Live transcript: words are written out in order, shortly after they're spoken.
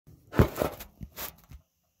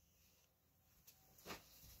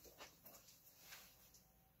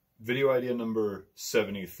Video idea number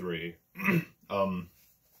 73. The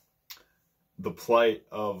plight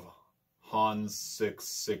of Hans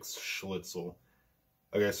 66 Schlitzel.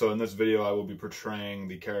 Okay, so in this video I will be portraying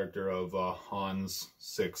the character of Hans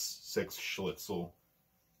 66 Schlitzel.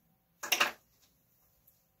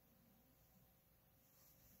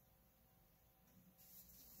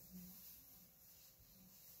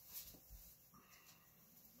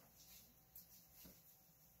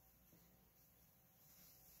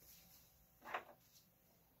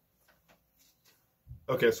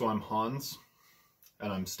 Okay, so I'm Hans,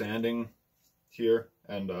 and I'm standing here,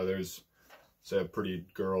 and there's, say, a pretty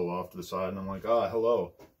girl off to the side, and I'm like,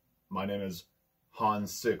 hello, my name is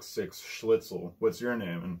Hans 66 Schlitzel. What's your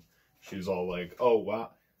name? And she's all like, oh, wow,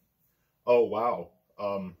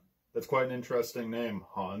 that's quite an interesting name,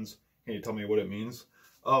 Hans. Can you tell me what it means?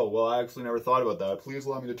 Oh, well, I actually never thought about that. Please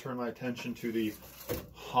allow me to turn my attention to the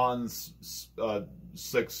Hans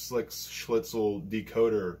 66 Schlitzel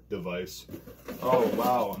decoder device. Oh,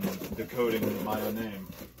 wow, I'm decoding my own name.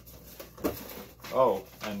 Oh,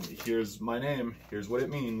 and here's my name. Here's what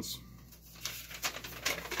it means.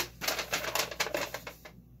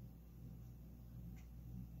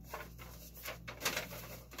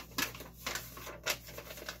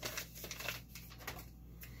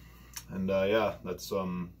 And yeah, that's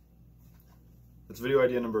video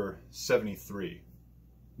idea number 73.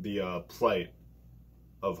 The plight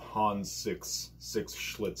of Hans 66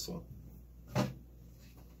 Schlitzel.